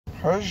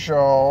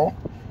Hello,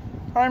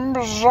 I'm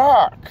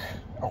Zach.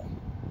 Oh,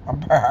 I'm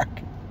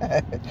back.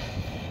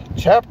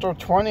 Chapter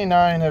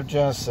 29 of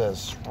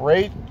Genesis.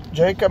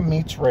 Jacob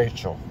meets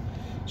Rachel.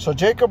 So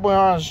Jacob went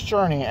on his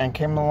journey and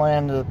came to the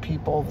land of the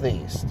people of the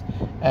east.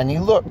 And he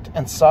looked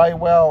and saw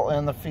well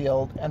in the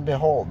field, and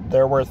behold,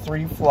 there were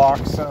 3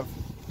 flocks of...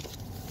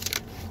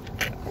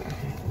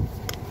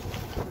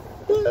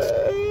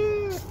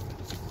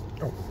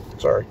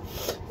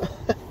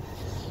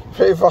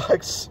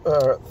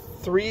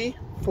 three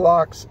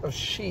flocks of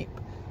sheep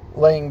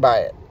laying by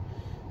it.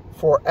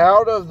 For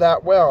out of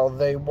that well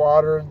they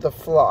watered the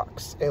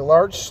flocks. A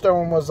large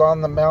stone was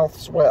on the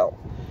mouth's well.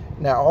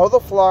 Now all the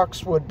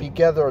flocks would be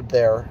gathered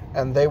there,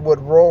 and they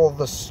would roll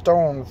the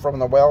stone from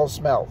the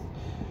well's mouth,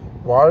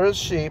 water the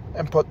sheep,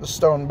 and put the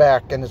stone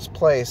back in its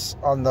place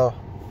on the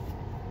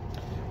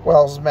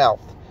well's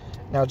mouth.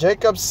 Now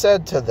Jacob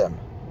said to them,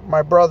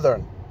 My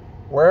brethren,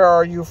 where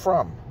are you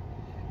from?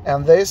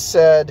 And they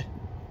said,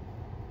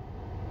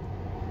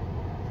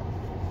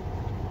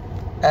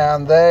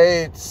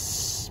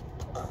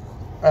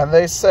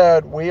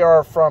 We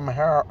are from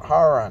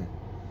Haran.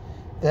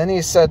 Then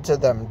he said to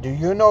them, Do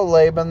you know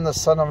Laban the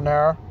son of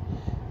Nahor?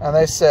 And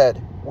they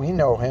said, We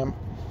know him.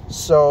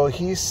 So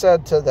he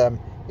said to them,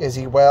 Is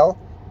he well?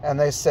 And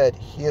they said,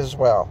 He is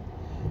well.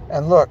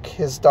 And look,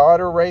 his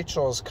daughter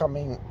Rachel is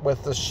coming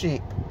with the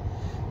sheep.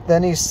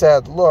 Then he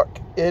said,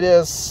 Look, it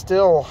is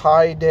still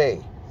high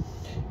day.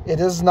 It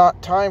is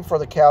not time for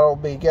the cattle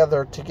to be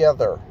gathered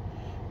together.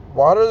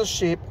 Water the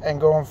sheep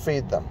and go and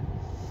feed them.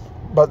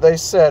 But they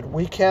said,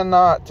 We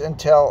cannot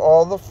until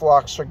all the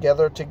flocks are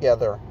gathered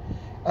together,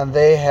 and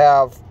they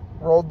have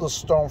rolled the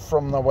stone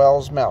from the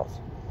well's mouth.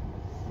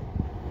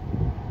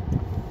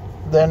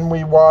 Then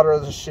we water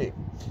the sheep.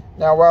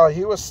 Now while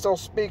he was still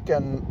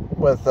speaking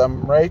with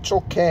them, Rachel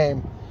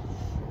came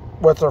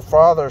with her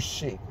father's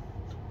sheep,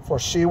 for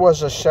she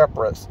was a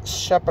shepherdess. A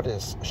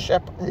shepherdess.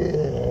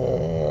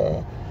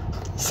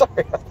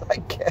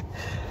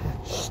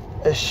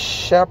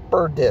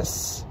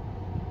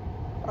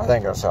 I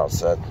think that's how it's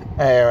said.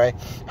 Anyway.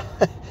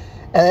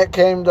 And it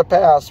came to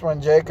pass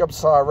when Jacob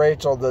saw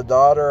Rachel, the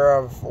daughter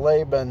of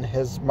Laban,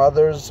 his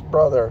mother's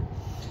brother,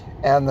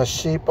 and the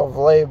sheep of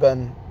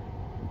Laban,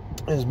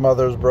 his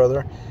mother's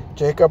brother,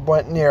 Jacob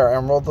went near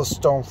and rolled the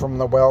stone from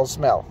the well's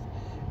mouth,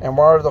 and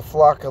watered the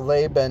flock of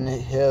Laban,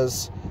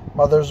 his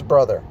mother's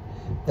brother.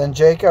 Then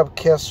Jacob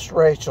kissed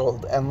Rachel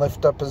and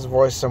lifted up his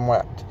voice and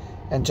wept.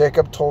 And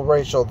Jacob told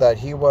Rachel that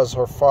he was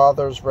her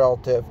father's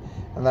relative,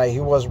 and that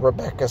he was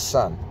Rebekah's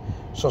son.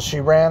 So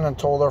she ran and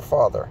told her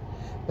father.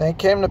 Then it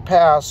came to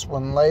pass,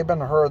 when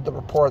Laban heard the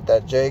report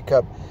that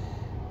Jacob,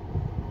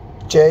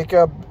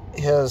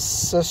 his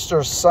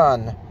sister's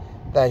son,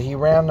 that he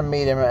ran to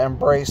meet him, and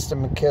embraced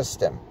him and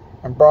kissed him,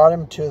 and brought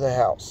him to the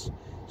house.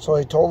 So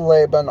he told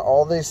Laban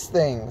all these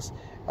things,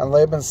 and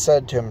Laban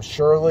said to him,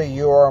 Surely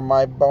you are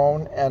my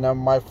bone and of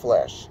my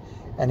flesh.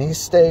 And he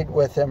stayed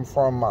with him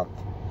for a month.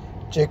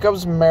 Jacob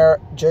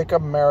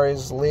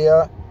marries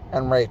Leah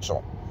and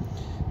Rachel.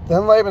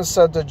 Then Laban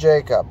said to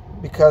Jacob,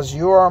 Because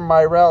you are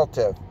my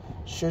relative,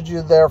 should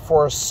you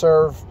therefore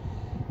serve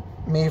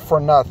me for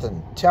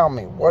nothing? Tell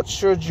me, what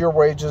should your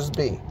wages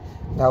be?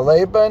 Now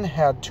Laban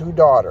had 2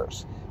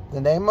 daughters.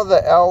 The name of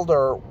the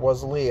elder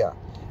was Leah,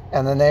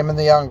 and the name of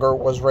the younger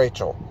was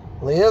Rachel.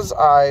 Leah's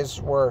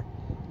eyes were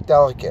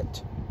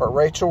delicate, but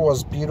Rachel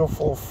was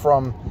beautiful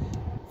from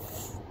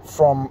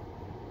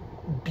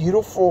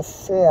beautiful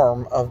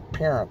form of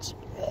appearance.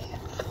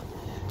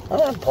 I'm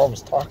having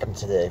problems talking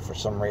today for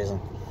some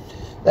reason.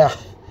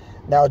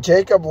 Now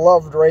Jacob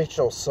loved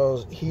Rachel,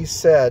 so he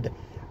said,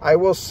 I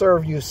will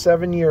serve you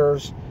 7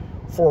 years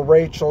for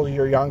Rachel,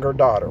 your younger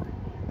daughter.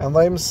 And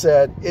Laban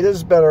said, It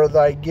is better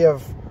that I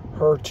give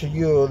her to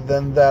you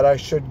than that I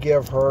should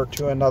give her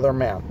to another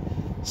man.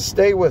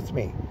 Stay with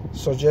me.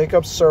 So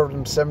Jacob served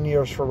him 7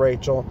 years for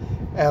Rachel,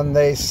 and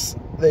they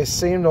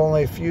seemed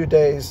only a few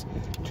days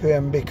to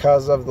him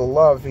because of the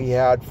love he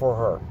had for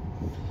her.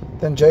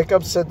 Then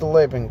Jacob said to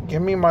Laban,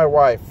 Give me my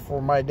wife, for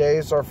my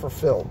days are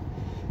fulfilled,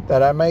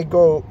 that I may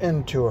go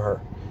in to her.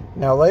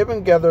 Now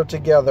Laban gathered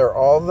together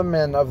all the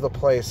men of the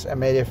place and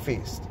made a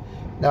feast.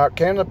 Now it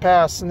came to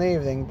pass in the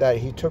evening that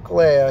he took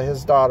Leah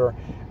his daughter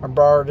and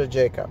brought her to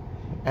Jacob.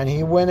 And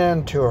he went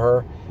in to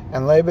her,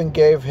 and Laban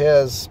gave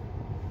his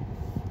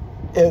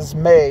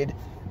maid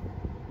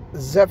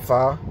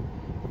Zilpah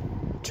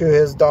to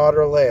his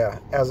daughter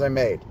Leah as a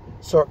maid.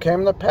 So it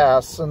came to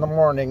pass in the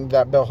morning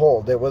that,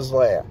 behold, it was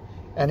Leah.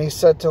 And he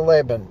said to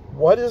Laban,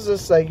 What is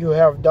this that you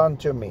have done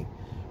to me?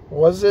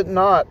 Was it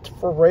not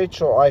for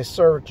Rachel I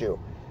served you?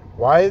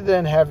 Why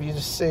then have you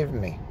deceived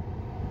me?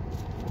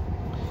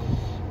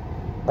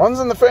 Runs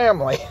in the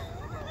family.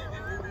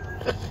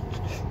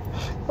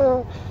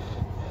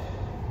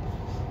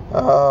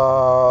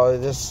 I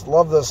just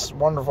love this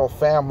wonderful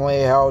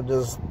family, how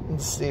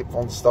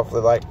deceitful and stuff they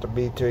like to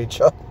be to each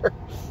other.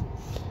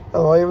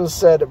 And Laban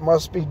said, It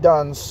must be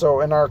done so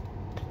in our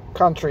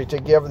country to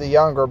give the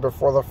younger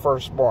before the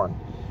firstborn.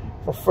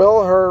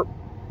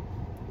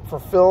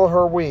 fulfill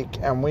her week,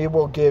 and we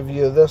will give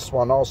you this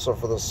one also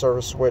for the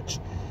service which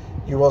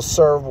you will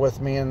serve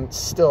with me in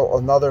still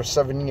another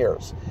 7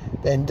 years.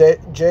 Then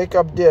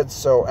Jacob did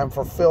so and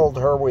fulfilled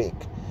her week.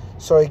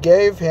 So he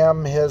gave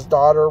him his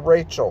daughter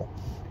Rachel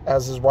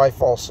as his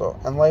wife also.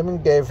 And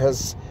Laban gave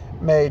his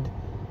maid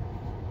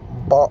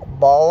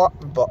Bala,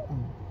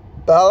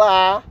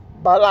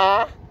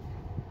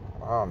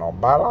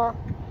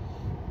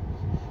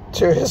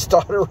 to his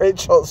daughter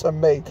Rachel as a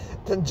maid.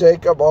 Then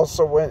Jacob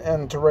also went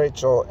in to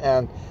Rachel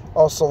and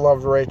also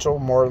loved Rachel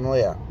more than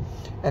Leah.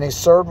 And he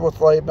served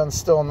with Laban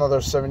still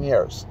another 7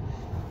 years.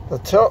 The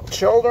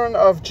children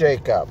of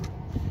Jacob.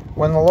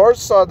 When the Lord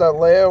saw that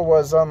Leah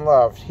was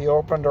unloved, he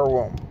opened her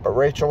womb, but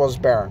Rachel was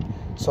barren.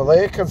 So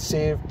Leah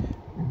conceived,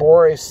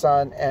 bore a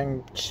son,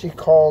 and she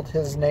called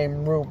his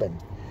name Reuben.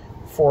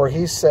 For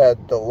she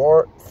said, the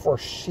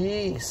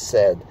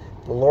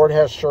Lord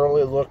has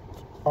surely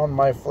looked on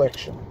my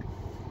affliction.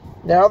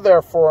 Now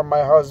therefore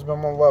my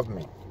husband will love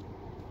me.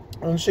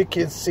 And she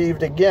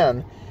conceived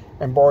again,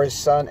 and bore a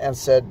son, and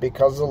said,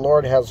 because the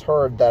Lord has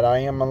heard that I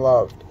am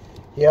loved,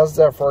 he has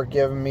therefore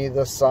given me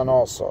this son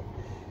also.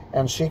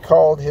 And she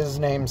called his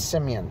name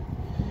Simeon.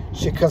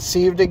 She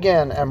conceived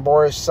again, and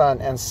bore a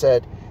son, and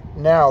said,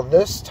 now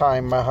this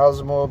time my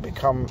husband will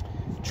become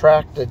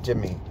attracted to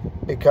me,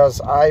 because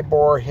I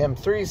bore him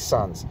 3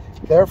 sons.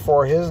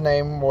 Therefore his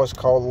name was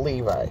called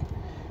Levi.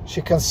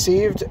 She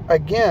conceived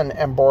again,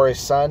 and bore a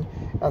son,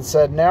 and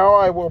said, now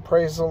I will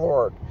praise the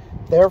Lord.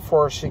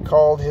 Therefore she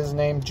called his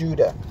name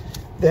Judah.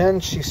 Then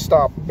she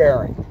stopped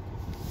bearing.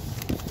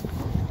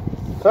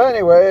 So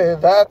anyway,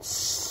 now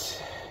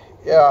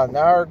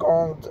we're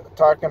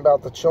talking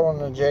about the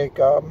children of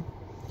Jacob.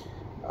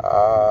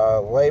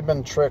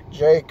 Laban tricked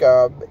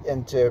Jacob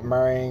into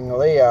marrying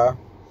Leah.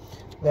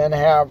 Then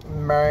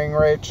marrying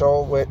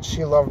Rachel, which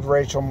he loved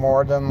Rachel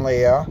more than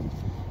Leah.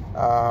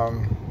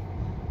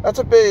 That's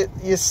a bit,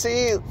 you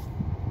see,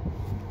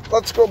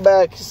 let's go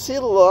back. You see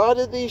a lot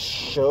of these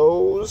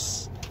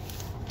shows,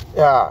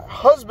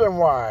 husband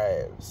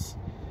wives.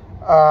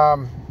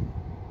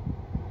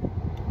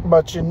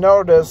 But you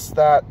notice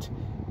that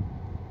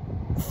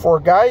for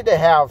a guy to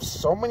have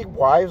so many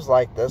wives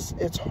like this,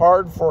 it's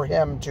hard for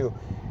him to,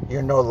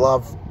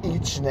 love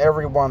each and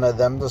every one of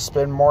them, to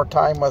spend more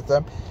time with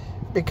them.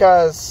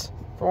 Because,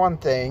 for one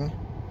thing,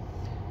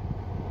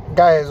 a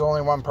guy is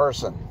only one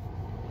person.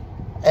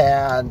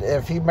 And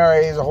if he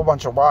marries a whole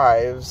bunch of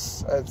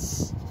wives,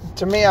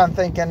 to me, I'm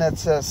thinking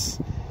it's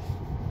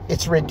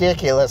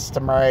ridiculous to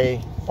marry a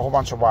whole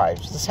bunch of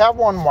wives. Just have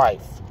one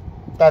wife.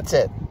 That's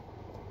it.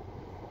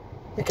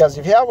 Because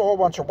if you have a whole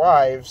bunch of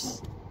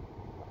wives,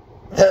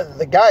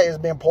 the guy is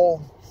being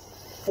pulled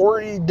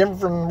 40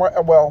 different,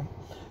 well,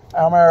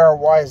 how many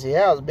wives he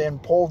has, being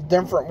pulled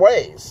different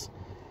ways.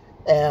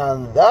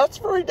 And that's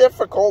very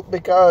difficult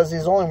because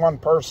he's only one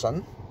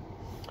person.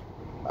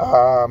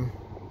 But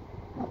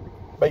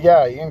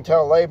yeah, you can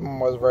tell Laban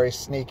was very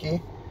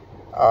sneaky.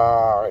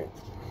 Of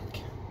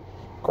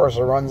course,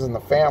 it runs in the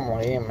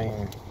family. I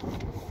mean,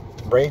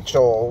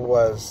 Rachel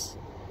was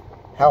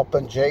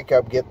helping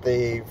Jacob get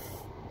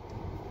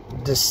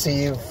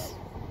deceive,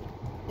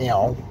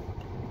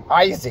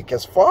 Isaac,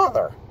 his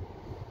father.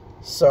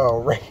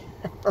 So,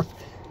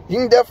 you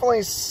can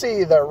definitely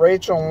see that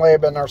Rachel and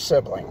Laban are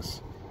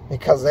siblings.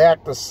 Because they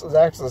act the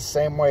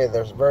same way.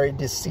 They're very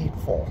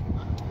deceitful.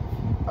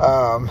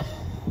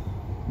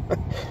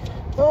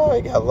 Oh,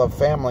 you gotta love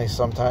family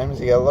sometimes.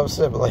 You gotta love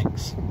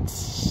siblings.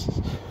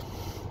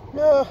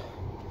 Yeah.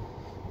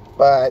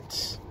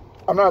 But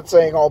I'm not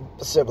saying all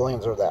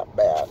siblings are that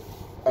bad.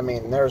 I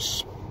mean,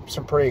 there's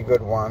some pretty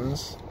good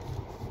ones.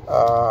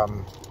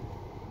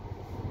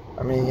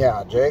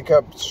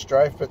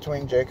 Strife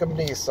between Jacob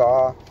and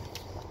Esau.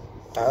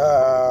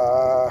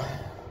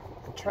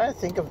 I'm trying to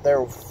think if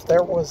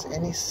there was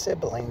any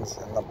siblings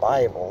in the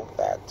Bible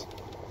that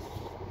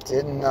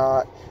did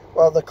not.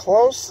 Well, the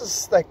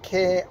closest that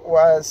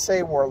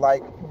were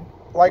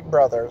like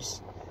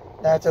brothers,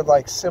 acted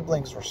like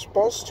siblings were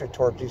supposed to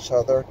towards each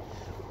other,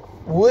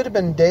 would have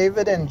been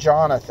David and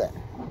Jonathan.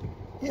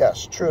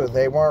 Yes, true.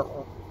 They weren't.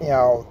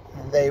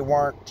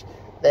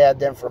 They had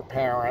different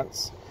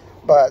parents,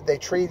 but they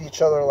treated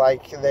each other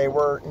like they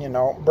were,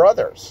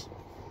 brothers,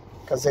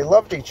 because they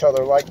loved each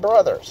other like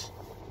brothers.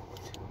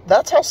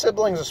 That's how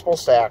siblings are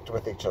supposed to act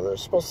with each other. They're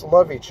supposed to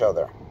love each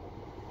other.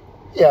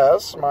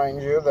 Yes,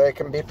 mind you, they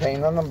can be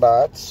pain in the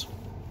butts,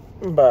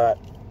 but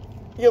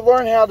you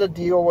learn how to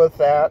deal with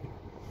that,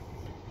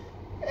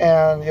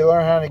 and you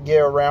learn how to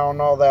get around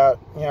all that,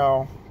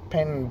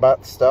 pain in the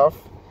butt stuff,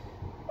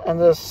 and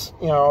just,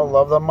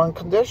 love them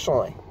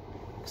unconditionally,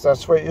 because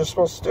that's what you're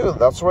supposed to do.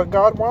 That's what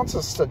God wants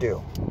us to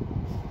do.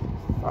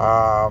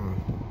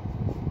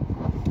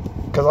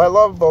 Because I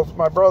love both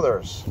my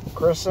brothers,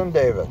 Chris and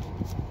David.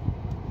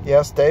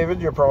 Yes,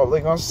 David, you're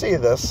probably going to see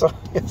this, so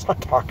it's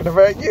not talking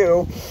about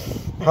you.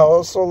 I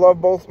also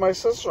love both my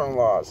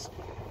sister-in-laws,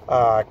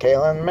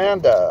 Kayla and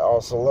Amanda. I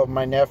also love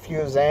my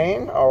nephew,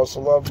 Zane. I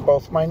also love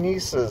both my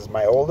nieces,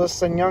 my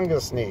oldest and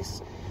youngest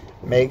niece,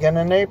 Megan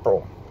and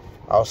April.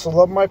 I also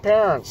love my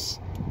parents,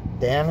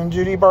 Dan and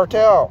Judy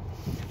Bartell.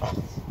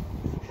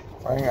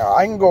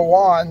 I can go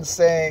on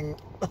saying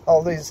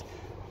all these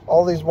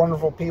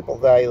wonderful people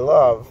that I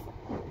love,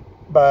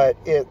 but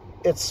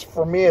it's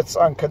for me, it's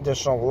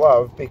unconditional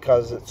love,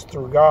 because it's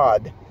through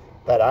God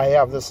that I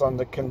have this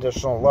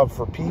unconditional love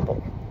for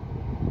people.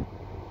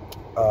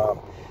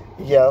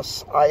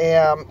 Yes, I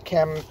have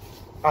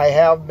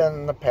been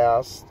in the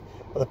past.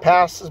 The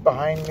past is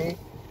behind me,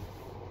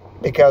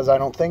 because I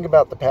don't think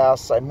about the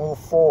past. I move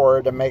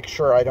forward and make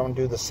sure I don't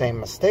do the same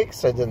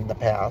mistakes I did in the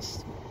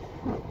past,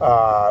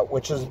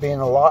 which is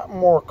being a lot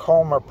more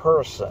calmer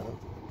person,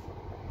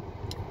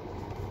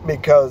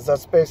 because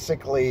that's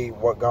basically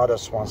what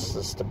Goddess wants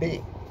us to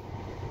be,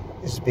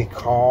 is be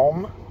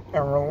calm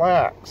and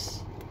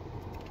relax.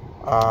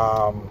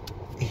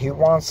 He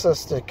wants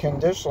us to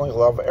conditionally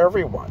love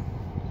everyone.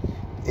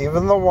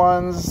 Even the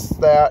ones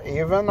that,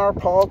 even our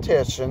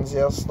politicians.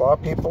 Yes, a lot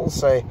of people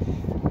say,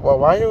 well,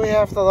 why do we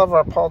have to love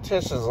our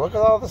politicians? Look at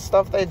all the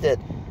stuff they did.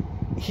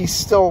 He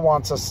still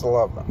wants us to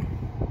love them,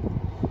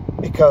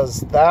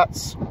 because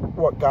that's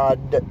what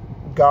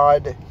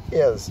God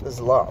is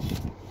love.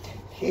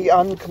 He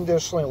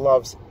unconditionally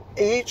loves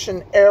each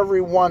and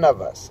every one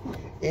of us.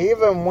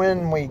 Even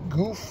when we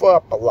goof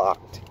up a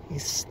lot, he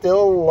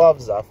still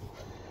loves us,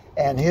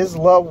 and his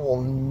love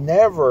will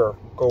never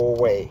go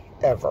away,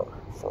 ever,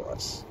 for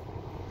us.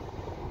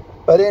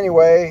 But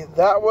anyway,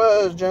 that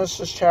was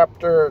Genesis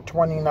chapter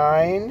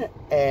 29,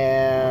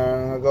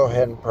 and we'll go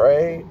ahead and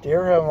pray.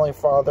 Dear Heavenly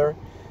Father,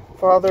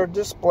 Father,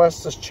 just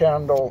bless this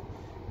channel.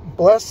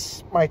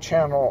 Bless my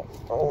channel.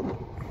 Oh,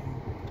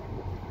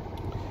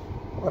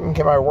 let me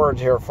get my words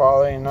here,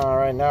 Father.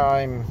 Right now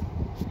I'm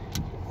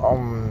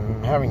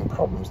having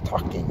problems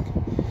talking.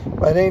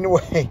 But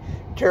anyway,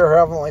 dear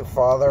Heavenly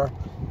Father,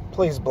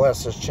 please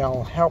bless this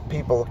channel. Help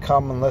people to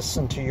come and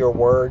listen to your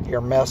word,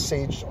 your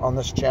message on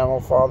this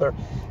channel, Father.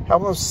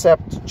 Help them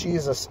accept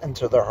Jesus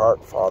into their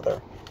heart, Father.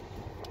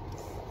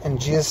 In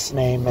Jesus'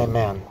 name,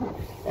 amen.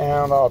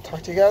 And I'll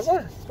talk to you guys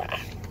later. Bye.